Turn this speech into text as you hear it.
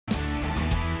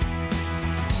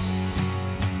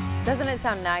Doesn't it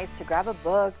sound nice to grab a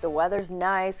book? The weather's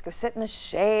nice, go sit in the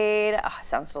shade. Oh,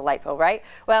 sounds delightful, right?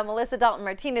 Well, Melissa Dalton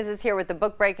Martinez is here with the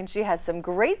book break, and she has some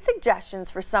great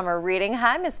suggestions for summer reading.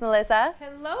 Hi, Miss Melissa.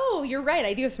 Hello, you're right.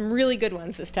 I do have some really good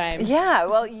ones this time. Yeah,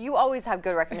 well, you always have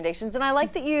good recommendations, and I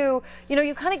like that you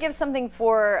kind of give something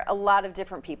for a lot of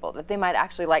different people that they might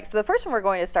actually like. So the first one we're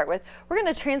going to start with, we're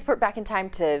going to transport back in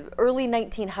time to early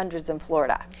 1900s in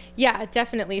Florida. Yeah,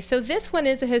 definitely. So this one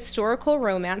is a historical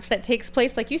romance that takes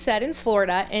place, like you said, in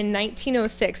Florida in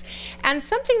 1906. And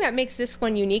something that makes this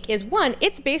one unique is, one,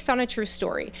 it's based on a true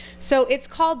story. So it's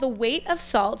called The Weight of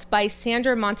Salt by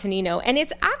Sandra Montanino, and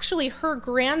it's actually her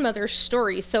grandmother's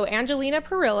story. So Angelina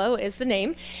Perillo is the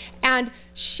name, and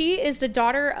she is the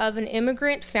daughter of an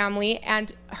immigrant family,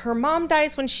 and her mom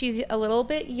dies when she's a little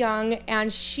bit young,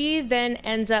 and she then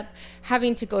ends up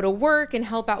having to go to work and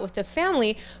help out with the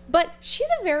family. But she's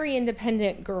a very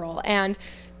independent girl, and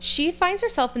she finds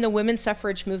herself in the women's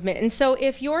suffrage movement. And so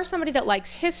if you're somebody that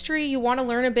likes history, you want to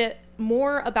learn a bit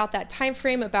more about that time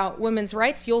frame, about women's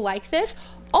rights, you'll like this.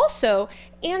 Also,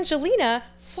 Angelina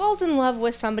falls in love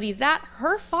with somebody that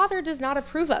her father does not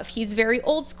approve of. He's very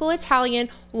old school Italian,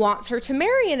 wants her to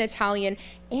marry an Italian,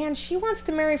 and she wants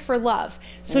to marry for love.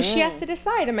 So she has to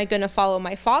decide, am I going to follow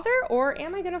my father or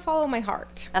am I going to follow my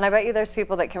heart? And I bet you there's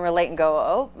people that can relate and go,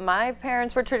 oh, my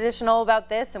parents were traditional about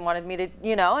this and wanted me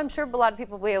to, I'm sure a lot of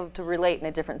people will be able to relate in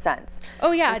a different sense.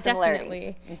 Oh yeah,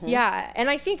 definitely. Yeah, and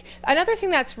I think another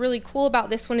thing that's really cool about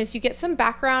this one is you get some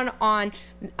background on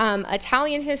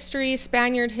Italian history,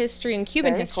 Spaniard history, and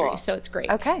Cuban history. Cool. So it's great.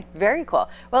 Okay, very cool.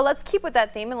 Well, let's keep with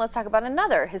that theme and let's talk about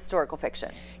another historical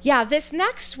fiction. Yeah, this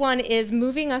next one is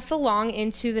moving us along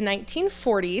into the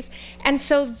 1940s. And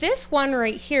so this one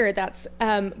right here, that's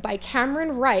by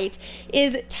Cameron Wright,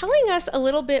 is telling us a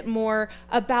little bit more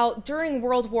about during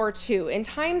World War II, in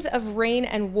times of reign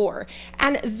and war.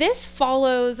 And this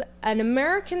follows an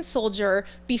American soldier.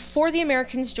 Before the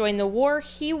Americans joined the war,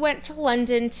 he went to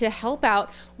London to help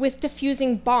out with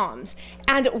defusing bombs.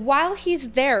 And while he's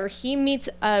there, he meets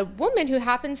a woman who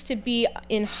happens to be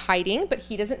in hiding, but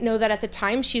he doesn't know that at the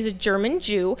time. She's a German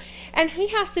Jew, and he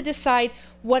has to decide,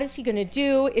 what is he going to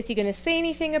do? Is he going to say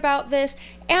anything about this?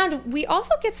 And we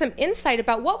also get some insight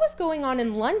about what was going on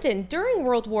in London during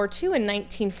World War II in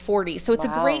 1940. So it's a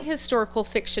great historical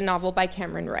fiction novel by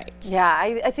Cameron Wright. Yeah,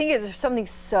 I think there's something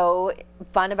so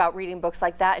fun about reading books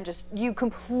like that, and just you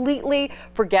completely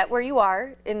forget where you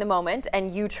are in the moment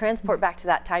and you transport back to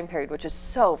that time period, which is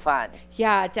so fun.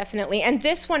 Yeah, definitely. And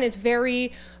this one is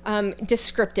very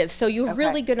descriptive, so you're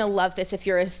really gonna love this if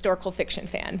you're a historical fiction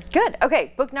fan. Good.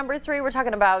 Okay, book number 3 we're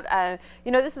talking about,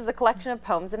 this is a collection of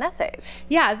poems and essays.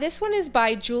 Yeah, this one is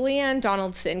by Julianne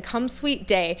Donaldson, Come Sweet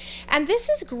Day. And this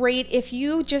is great if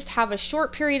you just have a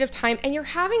short period of time and you're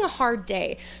having a hard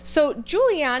day. So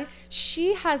Julianne,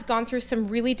 she has gone through some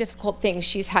really difficult things.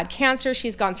 She's had cancer,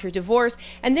 she's gone through divorce,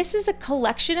 and this is a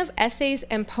collection of essays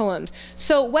and poems.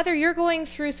 So whether you're going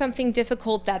through something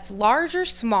difficult that's large or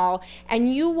small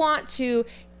and you want to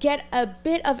get a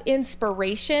bit of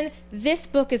inspiration, this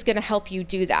book is going to help you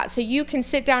do that. So you can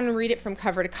sit down and read it from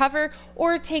cover to cover,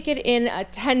 or take it in a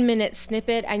 10-minute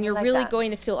snippet, and you're really going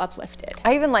to feel uplifted.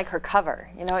 I even like her cover.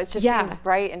 It just seems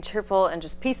bright and cheerful and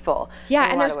just peaceful.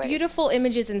 Yeah, and there's beautiful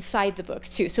images inside the book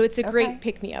too. So it's a great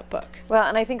pick-me-up book. Well,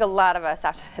 and I think a lot of us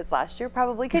after this last year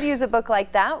probably could use a book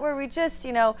like that, where we just,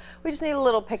 we just need a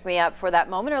little pick-me-up for that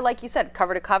moment, or like you said,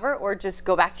 cover to cover, or just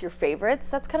go back to your favorites.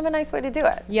 That's kind of a nice way to do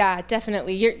it. Yeah,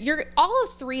 definitely. All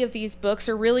of 3 of these books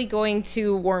are really going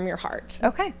to warm your heart.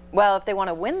 Okay. Well, if they want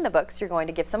to win the books, you're going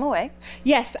to give some away.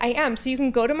 Yes, I am. So you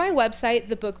can go to my website,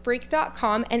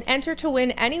 thebookbreak.com, and enter to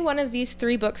win any one of these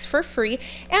 3 books for free.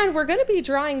 And we're going to be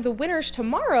drawing the winners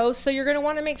tomorrow, so you're going to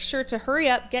want to make sure to hurry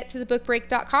up, get to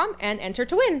thebookbreak.com, and enter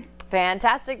to win.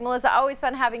 Fantastic, Melissa. Always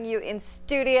fun having you in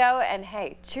studio. And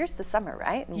hey, cheers to summer,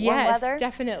 right? And warm weather. Yes,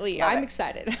 definitely. I'm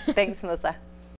excited. Thanks, Melissa.